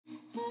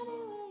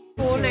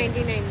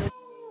299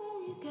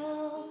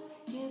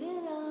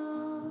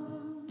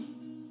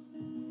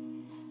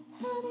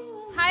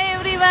 hi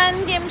everyone,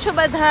 કેમ છો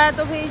બધા?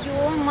 તો ભાઈ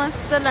જુઓ,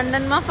 મસ્ત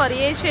લંડનમાં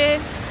ફરીએ છીએ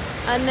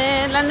અને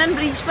લંડન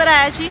બ્રિજ પર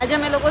આવ્યા છીએ. આજે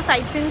અમે લોકો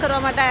સાઇટ સીન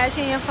કરવા માટે આવ્યા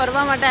છીએ, અહીંયા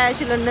ફરવા માટે આવ્યા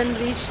છીએ લંડન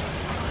બ્રિજ.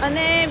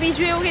 અને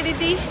બીજું એવું કીધી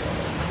હતી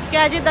કે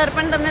આજે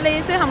દર્પણ તમને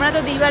લઈએ છે. હમણાં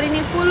તો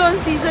દિવાળીની ફૂલ ઓન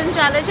સિઝન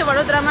ચાલે છે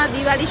વડોદરામાં.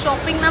 દિવાળી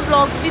શોપિંગના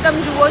વ્લોગ્સ બી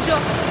તમે જુઓ છો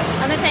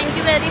અને થેન્ક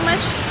યુ વેરી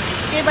મચ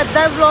કે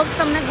બધા વ્લોગ્સ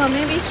તમને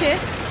ગમે બી છે.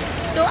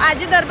 તો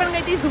આજે દર્પણ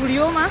ગઈ હતી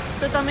ઝુડિયોમાં,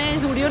 તો તમે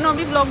ઝુડિયોનો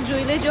બી વ્લોગ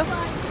જોઈ લેજો.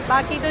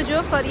 બાકી તો જો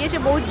ફરીએ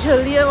છીએ, બહુ જ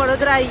જલ્દી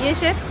વડોદરા આવીએ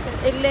છીએ,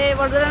 એટલે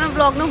વડોદરાના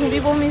વ્લોગનો હું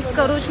બી બહુ મિસ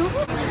કરું છું.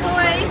 સો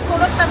એ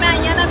થોડોક તમે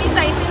અહીંયાના બી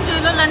સાઇટ સીન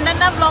જોઈ લો.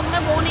 લંડનના વ્લોગ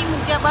મેં બહુ નહીં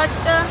મૂક્યા,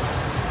 બટ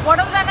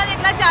વડોદરાના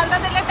જેટલા ચાલતા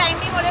હતા એટલે ટાઈમ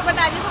નહીં મળ્યો. બટ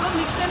આજે થોડું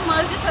મિક્સ એન્ડ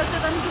મર્જ થશે,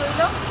 તમે જોઈ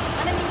લો.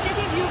 અને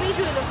નીચેથી વ્યૂ બી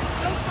જોઈ લો,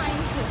 કેટલો ફાઇન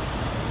છે.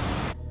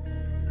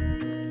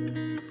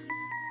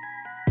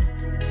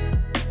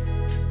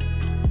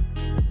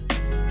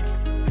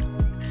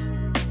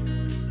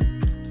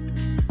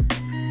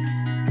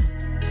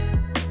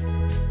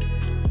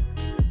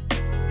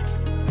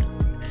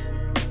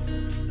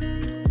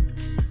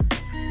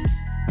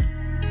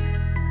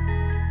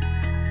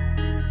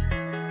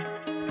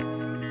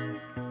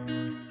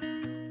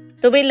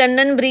 તો ભાઈ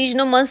લંડન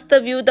બ્રિજનો મસ્ત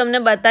વ્યૂ તમને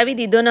બતાવી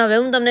દીધો ને હવે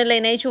હું તમને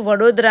લઈને આવી છું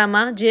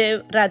વડોદરામાં, જે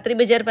રાત્રી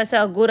બજાર પાસે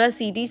અગોરા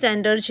સિટી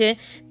સેન્ટર છે,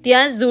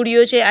 ત્યાં જ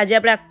ઝુડિયો છે. આજે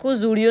આપણે આખું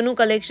ઝુડિયોનું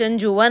કલેક્શન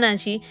જોવાના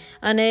છીએ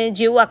અને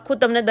જેવું આખું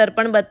તમને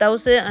દર્પણ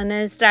બતાવશે. અને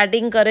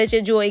સ્ટાર્ટિંગ કરે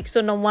છે જો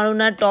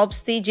 199ના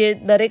ટોપ્સથી, જે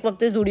દરેક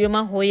વખતે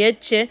ઝુડિયોમાં હોય જ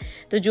છે.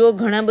 તો જો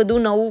ઘણા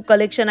બધું નવું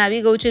કલેક્શન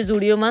આવી ગયું છે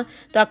ઝુડિયોમાં.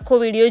 તો આખો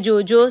વિડીયો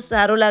જોજો,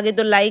 સારો લાગે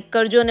તો લાઇક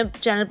કરજો અને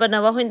ચેનલ પર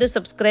નવા હોય તો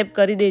સબસ્ક્રાઈબ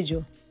કરી દેજો.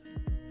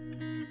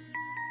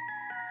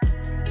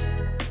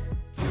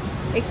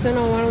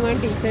 199માં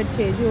ટી શર્ટ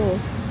છે જો,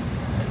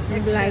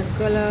 black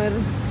colour,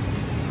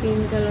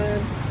 pink colour,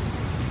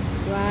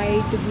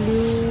 white,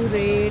 blue,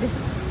 red,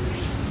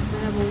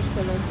 બધા બહુ જ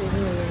કલર છે.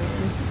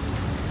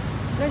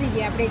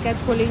 દીદી આપણે એક જ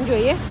ખોલીને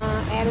જોઈએ,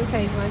 એલ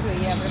સાઇઝમાં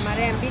જોઈએ આપણે.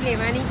 મારે એમ બી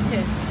લેવાની જ છે.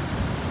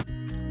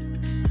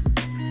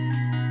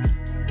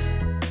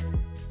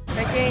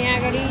 પછી અહીંયા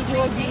આગળ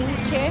જો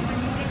જીન્સ છે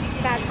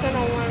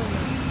 799.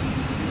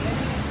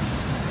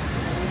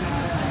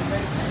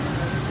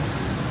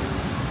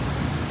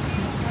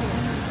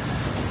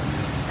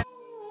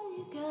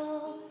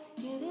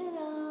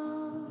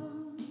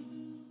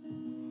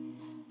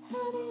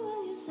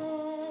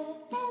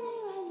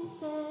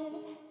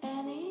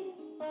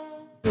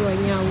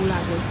 અહીંયા આવું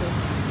લાગે છે.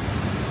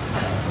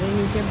 અને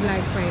નીચે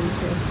બ્લેક પેન્ટ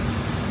છે.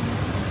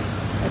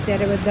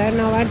 અત્યારે બધા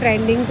નવા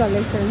ટ્રેન્ડિંગ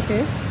કલેક્શન છે.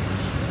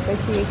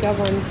 પછી એક આ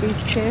વન પીસ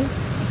છે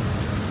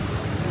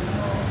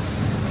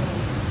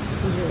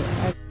જો.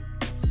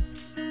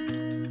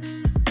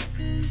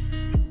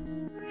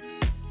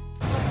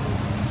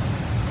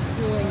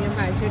 અહીંયા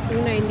પાછળ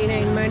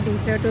 299માં ટી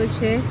શર્ટો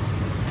છે,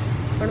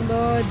 પણ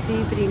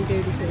બધી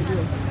પ્રિન્ટેડ છે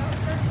જો.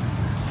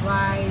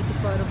 વ્હાઈટ,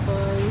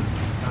 પર્પલ,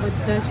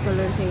 બધા જ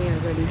કલર છે અહીંયા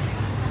આગળ.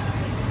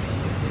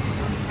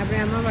 આપણે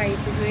આમાં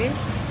વ્હાઈટ જોઈએ.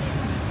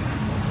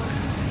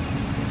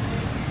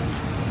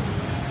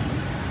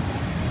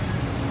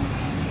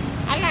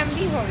 આ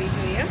લાંબી હોવી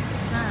જોઈએ.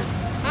 હા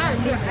હા,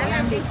 આ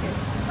લાંબી છે.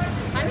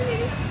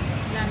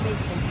 લાંબી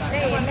છે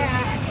એટલે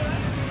આ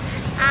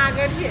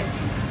આગળ છે,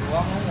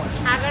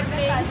 આગળ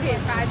પ્લેન છે,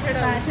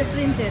 પાછળ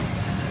પ્રિન્ટેડ.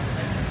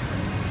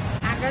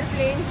 આગળ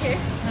પ્લેન છે,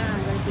 હા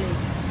આગળ પ્લેન,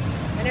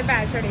 અને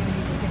પાછળ એવી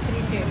રીતે છે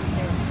પ્રિન્ટેડ.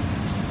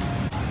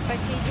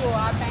 પછી જો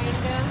આ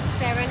પેન્ટ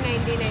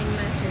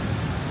 799માં છે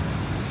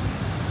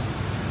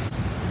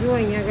જો.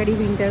 અહીંયા આગળ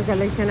વિન્ટર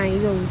કલેક્શન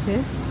આવી ગયું છે.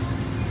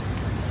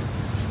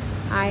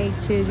 આ એક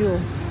છે જો,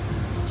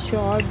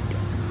 શોર્ટ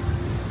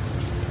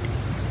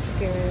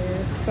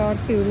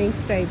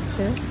ટ્યુનિક્સ ટાઈપ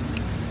છે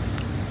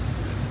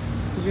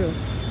જો,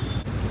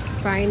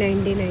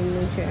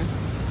 599નું છે.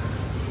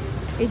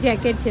 એ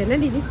જેકેટ છે ને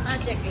દીદી? હા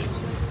જેકેટ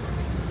છે,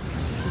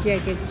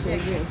 જેકેટ છે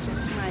જો,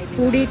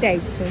 હુડી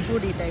ટાઈપ છે,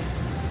 હુડી ટાઈપ.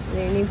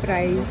 એની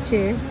પ્રાઇસ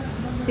છે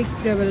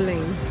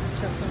 699.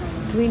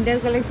 વિન્ટર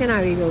કલેક્શન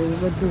આવી ગયું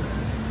બધું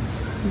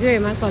જો.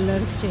 એમાં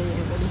કલર્સ છે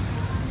અહીંયા બધું,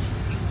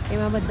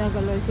 એમાં બધા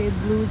કલર છે.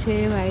 બ્લુ છે,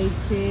 વ્હાઈટ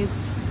છે,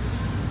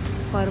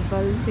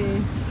 પર્પલ છે.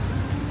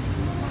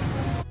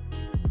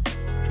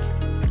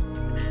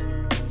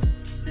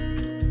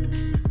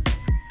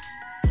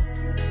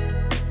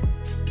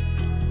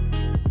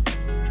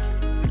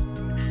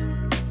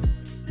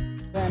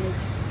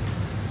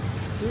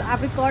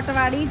 આપણી કોટ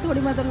વાળી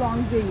થોડી માં તો લોંગ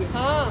જોઈએ.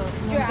 હા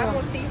જો આ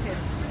મોટી છે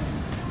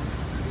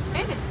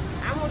હે ને,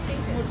 આ મોટી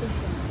છે, મોટી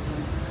છે.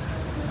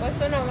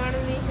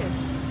 299ની છે.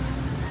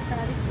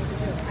 સારી છે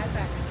જો, આ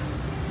સારી છે.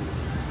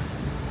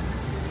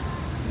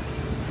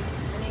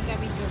 અને એક આ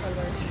બીજો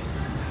કલર છે,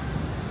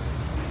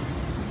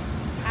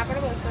 આ પણ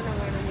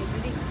 299ની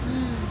દીદી.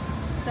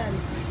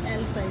 સારી છે,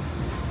 એલ સાઈઝ.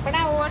 પણ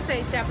આ ઓવર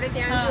સાઈઝ છે, આપણે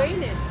ત્યાં જોઈ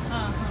ને.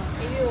 હા હા,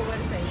 એવી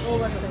ઓવર સાઈઝ.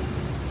 Over size.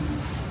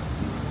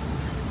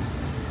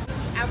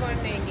 આ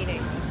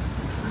 199.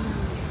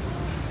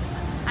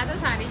 આ તો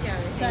સારી જ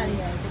આવે છે.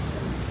 સારી આવે છે.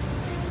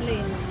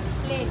 પ્લેન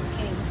પ્લેન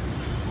પ્લેન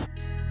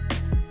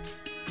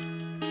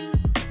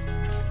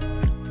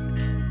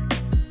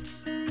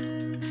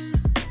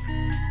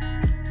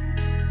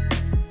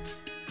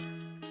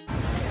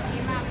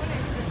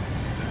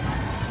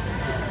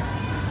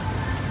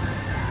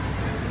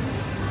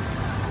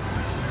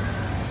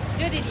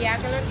જો દીદી આ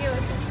કલર કેવો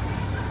છે?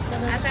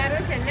 આ સારો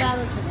છે ને?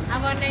 સારો છે. આ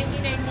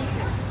 199 ની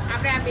છે.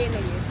 આપણે આ બે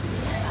લઈએ.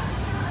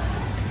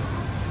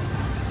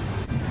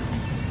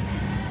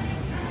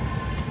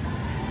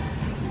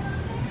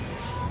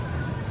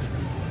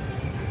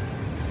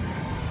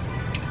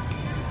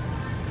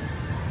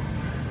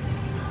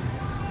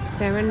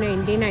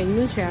 $799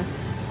 નું છે.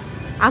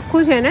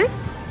 આખું છે ને?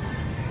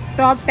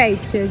 ટોપ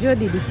ટાઈપ છે જો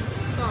દીદી.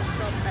 ટોપ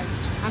ટાઈપ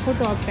છે. આખું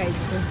ટોપ ટાઈપ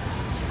છે.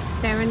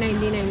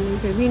 799 નું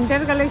છે.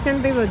 વિન્ટર કલેક્શન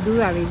બી બધું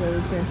આવી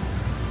ગયું છે.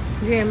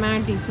 જો એમાં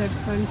ટી શર્ટ્સ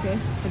પણ છે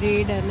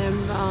રેડ અને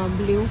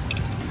બ્લુ.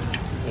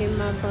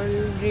 એમાં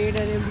પણ રેડ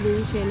અને બ્લુ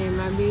છે ને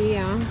એમાં બી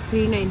આ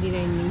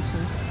 399 ની છે.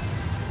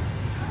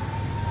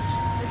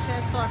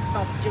 શોર્ટ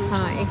ટોપ જેવું.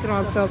 હા એક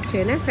ક્રોપ ટોપ છે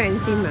ને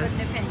ફેન્સીમાં.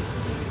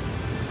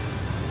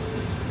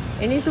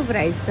 એની શું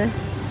પ્રાઇસ છે?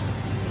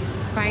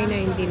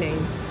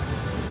 599.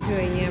 જો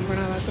અહીંયા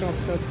પણ આવા ક્રોપ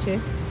ટોપ છે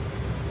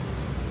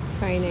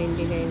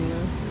 599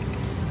 માં.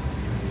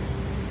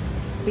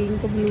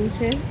 પિંક બ્લુ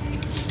છે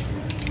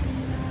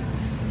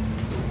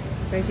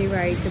પછી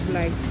વ્હાઈટ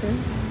બ્લેક છે.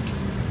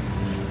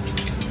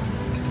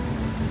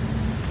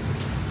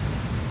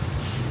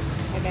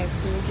 આ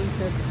ટાઈપની ટી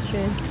શર્ટ્સ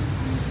છે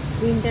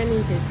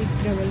વિન્ટરની છે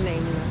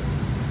 699 માં.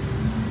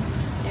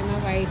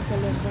 એમાં વ્હાઈટ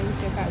કલર પણ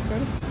છે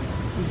પાછળ.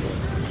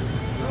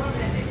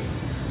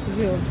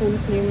 જો ફૂલ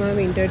સ્લીવમાં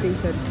વિન્ટર ટી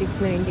શર્ટ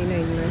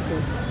 699 માં છે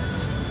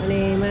અને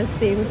એમાં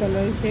સેમ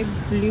કલર છે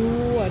બ્લુ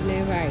અને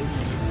વ્હાઈટ.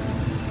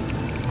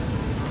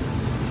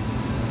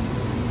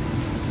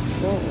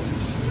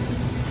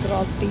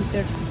 ક્રોપ ટી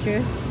શર્ટ્સ છે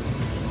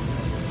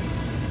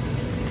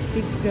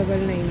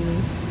 699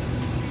 ની.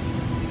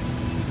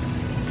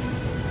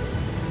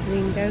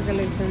 વિન્ટર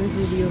કલેક્શન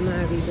ઝુડિયોમાં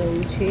આવી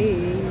ગયું છે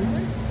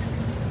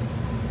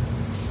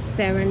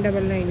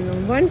 799 નું.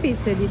 વન પીસ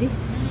છે દીદી?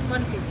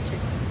 વન પીસ છે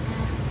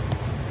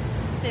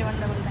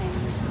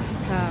 799.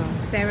 હા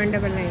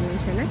 799 નું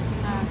છે ને?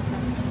 હા.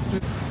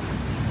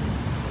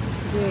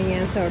 જો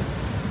અહીંયા શર્ટ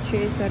છે.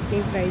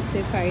 શર્ટની પ્રાઇસ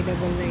છે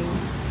 599.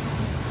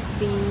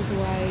 પિંક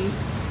વ્હાઈટ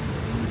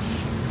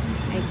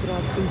એક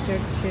ક્રોપ ટી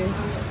શર્ટ છે.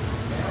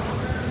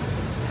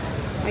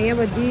 અહીંયા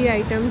બધી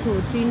આઈટમ જો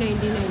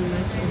 399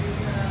 માં છે.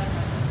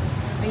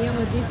 અહીંયા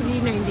બધી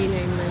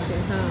 399 માં છે.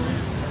 હા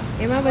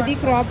એમાં બધી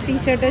ક્રોપ ટી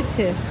શર્ટ જ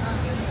છે.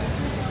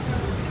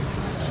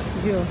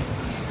 જો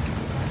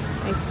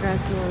એક્સ્ટ્રા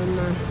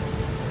સ્મોલમાં.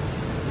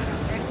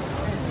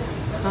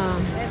 હા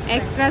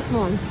એક્સ્ટ્રા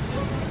સ્મોલ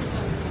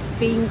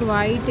પિંક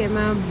વ્હાઈટ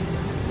એમાં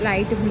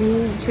લાઇટ બ્લુ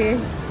છે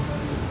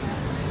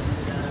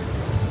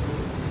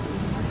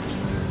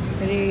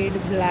રેડ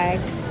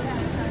બ્લેક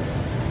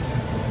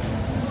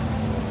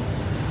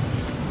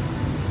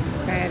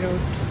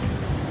પેરોટ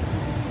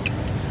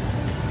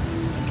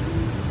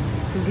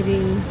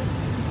ગ્રીન.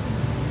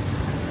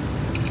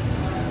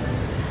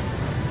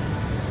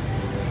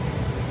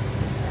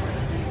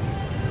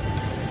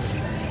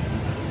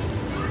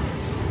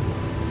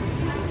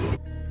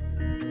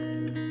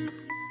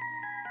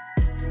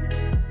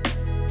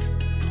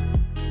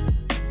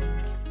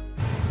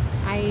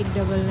 આ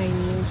 899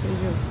 નું છે.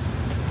 જો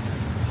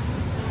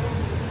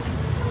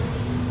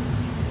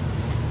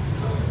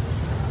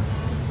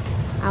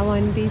આ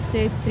વન પીસ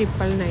છે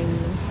 999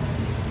 નું.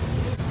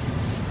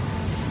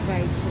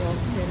 વ્હાઈટ ફ્રોક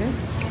છે ને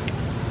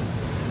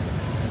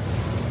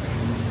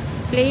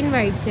પ્લેન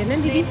વ્હાઈટ છે ને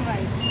દીદી?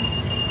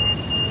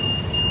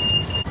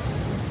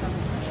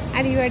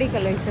 આ દિવાળી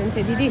કલેક્શન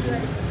છે દીદી.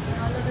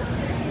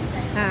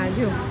 હા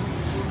જો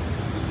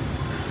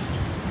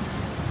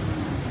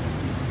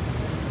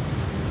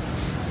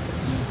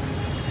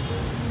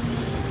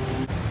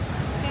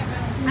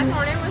આ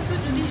ત્રણેય વસ્તુ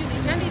જુદી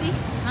જુદી છે દીદી.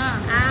 હા.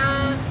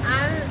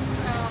 આ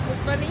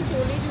ઉપરની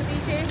ચોલી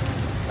જુદી છે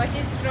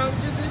પછી સ્ટ્રક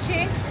જુદું છે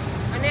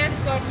અને આ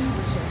સ્કર્ટ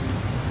જુદું છે.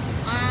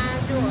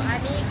 જો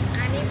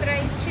આની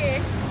પ્રાઇસ છે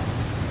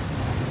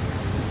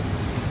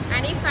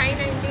આની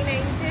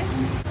 599 છે.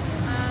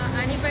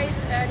 આની પ્રાઇસ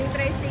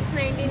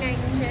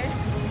 699 છે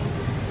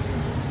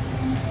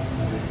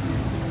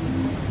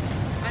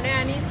અને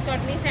આની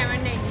સ્કર્ટની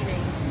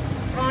 799 છે.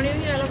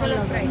 ત્રણેયની અલગ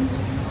અલગ પ્રાઇસ છે.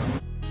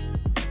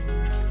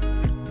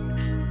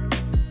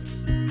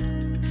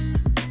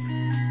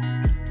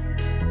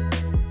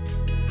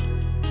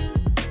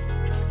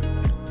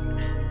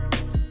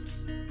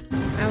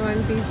 આ વન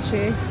પીસ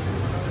છે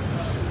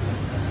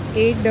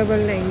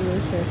 899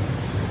 નું છે.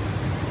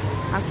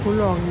 આખું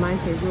લોંગમાં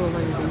છે જો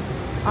વન પીસ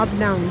અપ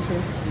ડાઉન છે.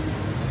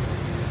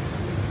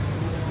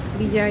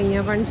 બીજા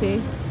અહીંયા પણ છે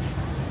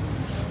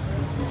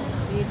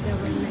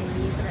 899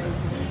 ની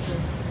પ્રાઇસમાં છે.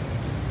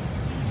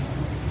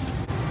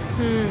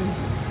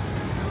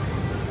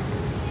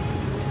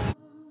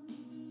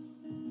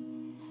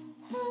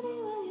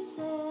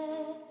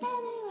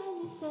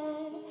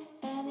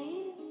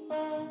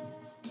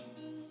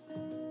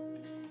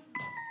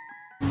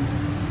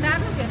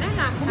 સારું છે ને?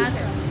 લાંબુ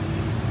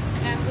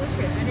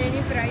છે અને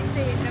એની પ્રાઇસ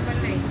છે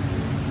 899.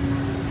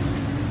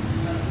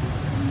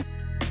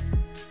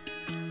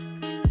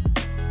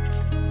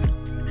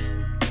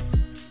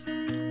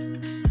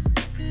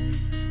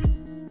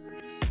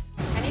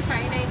 આની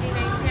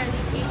 599 છે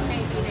આની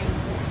 899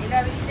 છે. એટલે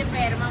આવી રીતે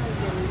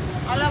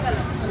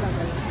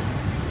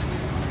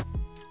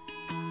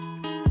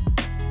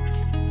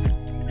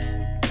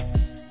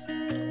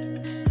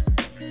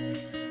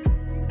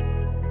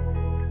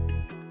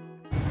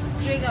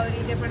કંઈક આવી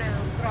રીતે પણ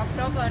ક્રોપ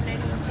ટોપ અને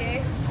નીચે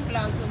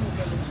પ્લાઝો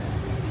મૂકેલું છે.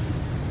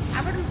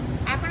 આ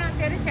પણ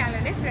અત્યારે ચાલે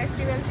ને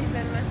ફેસ્ટિવલ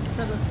સિઝનમાં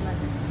સરસ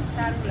લાગે.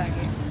 સારું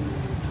લાગે.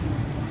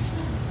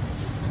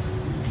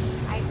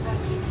 આ એક વન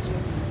પીસ છે.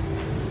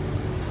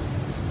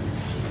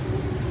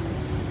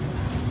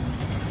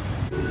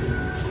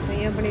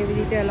 અહીંયા પણ એવી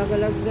રીતે અલગ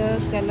અલગ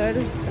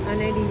કલર્સ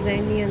અને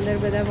ડિઝાઇનની અંદર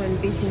બધા વન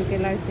પીસ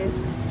મૂકેલા છે.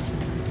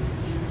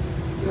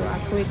 તો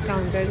આખું એક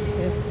કાઉન્ટર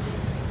છે.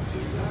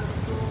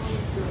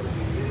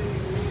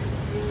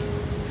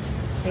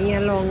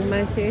 અહીંયા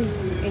લોંગમાં છે,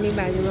 એની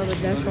બાજુમાં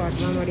બધા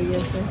શોર્ટમાં મળી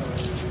જશે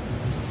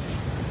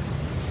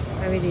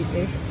આવી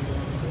રીતે.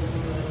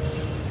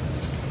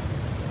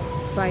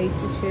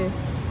 વ્હાઈટ છે,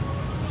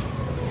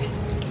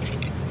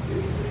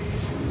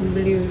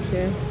 બ્લુ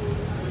છે,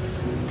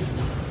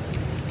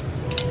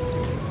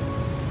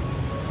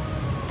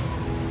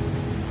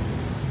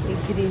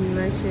 એક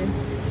ગ્રીનમાં છે.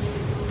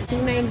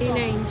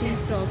 299 થી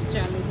સ્ટોપ્સ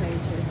ચાલુ થાય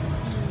છે.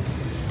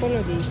 બોલો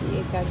દીદી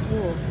એકાદ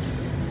જુઓ,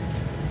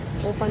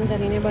 ઓપન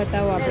કરીને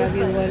બતાવો આપણા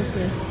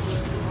વ્યુઅર્સને.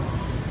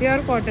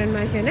 પ્યોર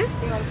કોટનમાં છે ને?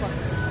 Pure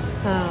cotton.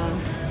 હા.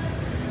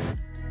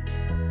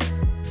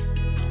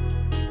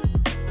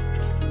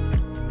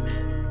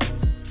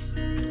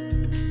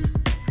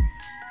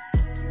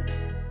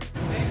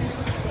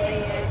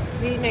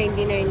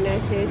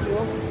 $399 છે જો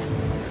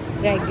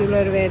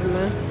રેગ્યુલર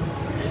વેરમાં.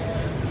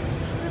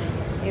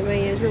 એમાં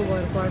અહીંયા જો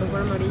વર્કવાળું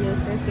પણ મળી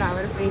જશે,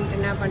 ફ્લાવર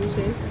પ્રિન્ટના પણ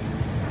છે.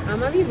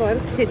 આમાં બી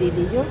વર્ક છે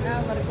દીદી જો,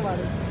 આ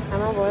વર્કવાળું છે.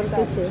 આમાં વર્ક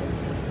છે.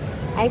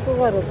 આખું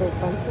વર્ક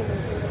ઉપર.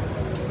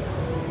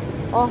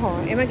 ઓહો,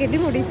 એમાં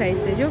કેટલી મોટી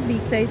સાઇઝ છે જો,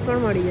 બિગ સાઇઝ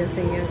પણ મળી જશે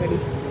અહીંયા આગળ.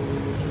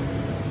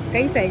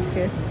 કઈ સાઇઝ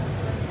છે?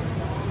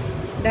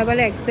 ડબલ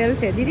એક્સેલ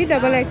છે દીદી,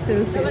 ડબલ એક્સેલ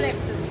છે. ડબલ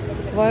એક્સેલ છે.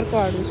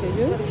 વર્કવાળું છે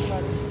જો.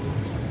 વર્કવાળું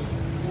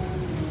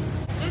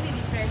જો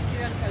દીદી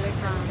ફેસ્ટિવલ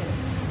કલેક્શન છે.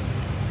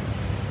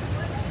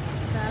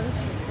 સારું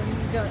છે.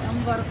 આમ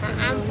વર્ક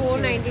આમ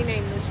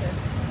 499 નું છે.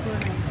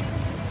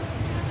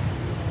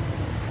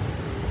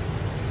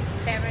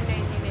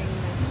 799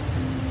 માં છે.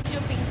 જો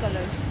પિંક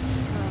કલર છે.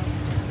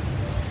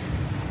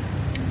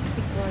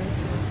 સિક્વન્સ.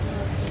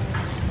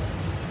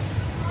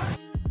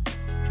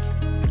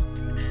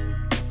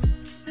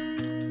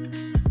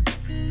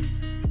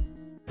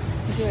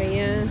 જો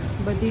અહીંયા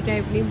બધી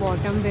ટાઈપની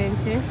બોટમ વેર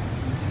છે.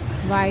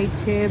 વ્હાઈટ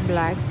છે,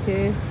 બ્લેક છે,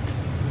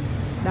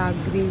 ડાર્ક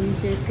ગ્રીન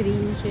છે,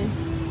 ક્રીમ છે.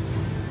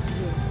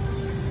 જો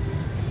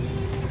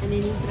અને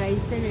એની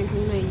પ્રાઇસ છે ને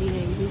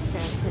 299 થી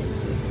સ્ટાર્ટ થાય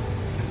છે.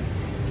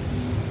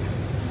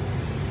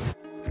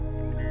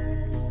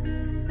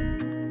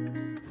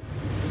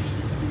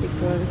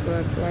 સિક્વન્સ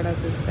વર્કવાળા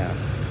કુર્તા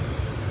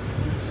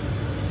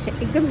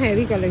એકદમ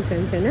હેવી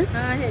કલેક્શન છે ને?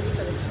 હા, હેવી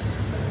કલેક્શન.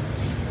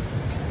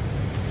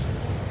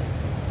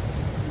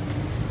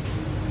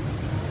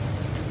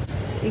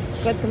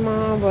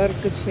 ઇક્કતમાં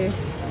વર્ક છે.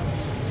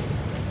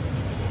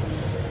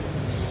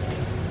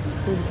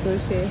 કુર્તો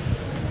છે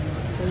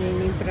અને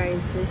એની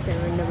પ્રાઇસ છે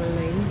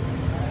 799.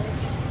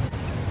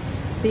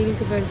 સિલ્ક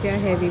પર છે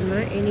આ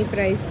હેવીમાં, એની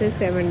પ્રાઇસ છે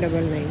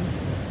 799.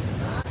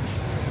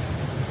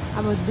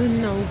 આ બધું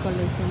જ નવું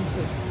કલેક્શન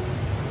છે,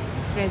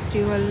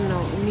 festival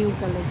new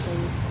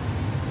collection.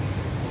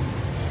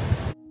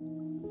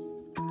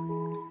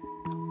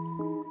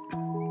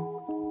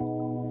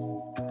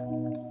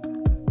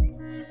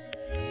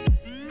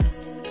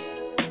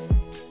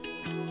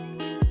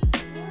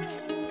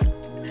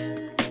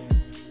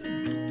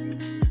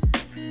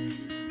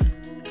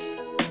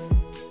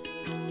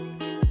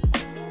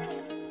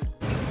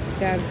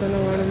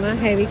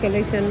 $499 heavy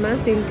કલેક્શનમાં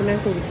સિલ્કના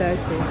kurta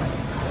છે.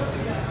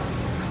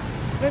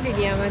 તો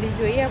દીદી અમારી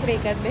જોઈએ આપણે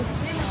એકાદ બે.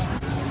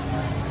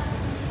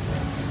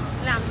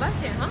 લાંબા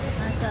છે હા.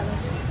 હા, સારું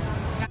છે.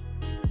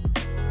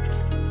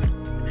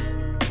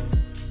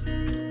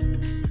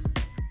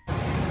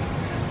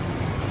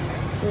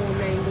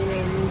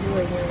 $299 જુઓ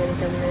અહીંયા આગળ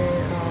તમને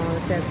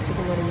ચેપસ્ટિક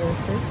મળી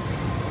જશે.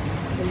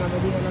 એમાં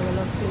બધી અલગ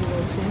અલગ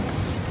ફ્લેવર છે.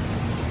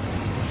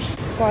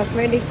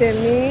 કોસ્મેટિક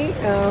તેમની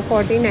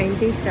 49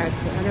 થી સ્ટાર્ટ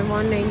છે અને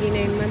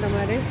 199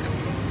 તમારે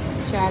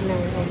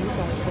 499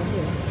 આવશે.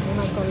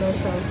 એમાં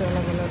કલર્સ આવશે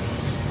અલગ અલગ,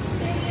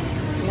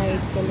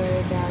 light colour,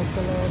 dark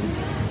colour,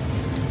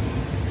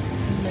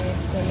 mat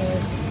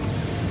colour.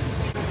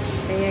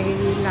 અહીંયા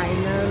આગળ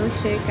લાઇનર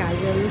છે,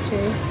 કાજલ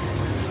છે.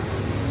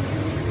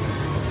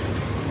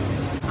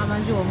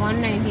 આમાં જુઓ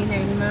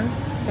 199માં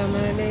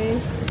તમારે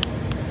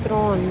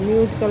 3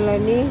 ન્યૂડ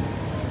કલરની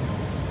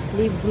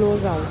લિપ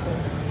ગ્લોઝ આવશે.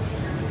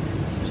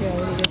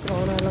 આવી રીતે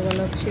 3 અલગ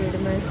અલગ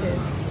શેડમાં છે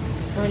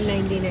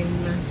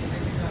 199માં.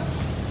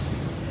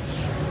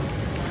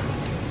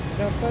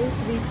 રફલ્સ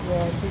વિથ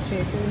વોચ છે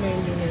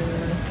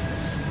 299માં.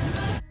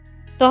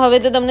 તો હવે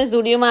તો તમને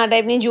સ્ટુડિયોમાં આ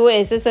ટાઈપની જુઓ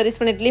એસેસરીઝ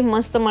પણ એટલી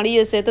મસ્ત મળી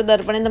જશે. તો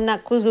દર્પણે તમને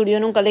આખું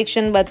સ્ટુડિયોનું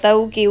કલેક્શન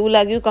બતાવું, કેવું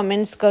લાગ્યું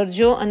કમેન્ટ્સ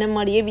કરજો અને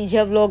મળીએ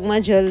બીજા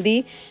વ્લોગમાં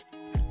જલ્દી.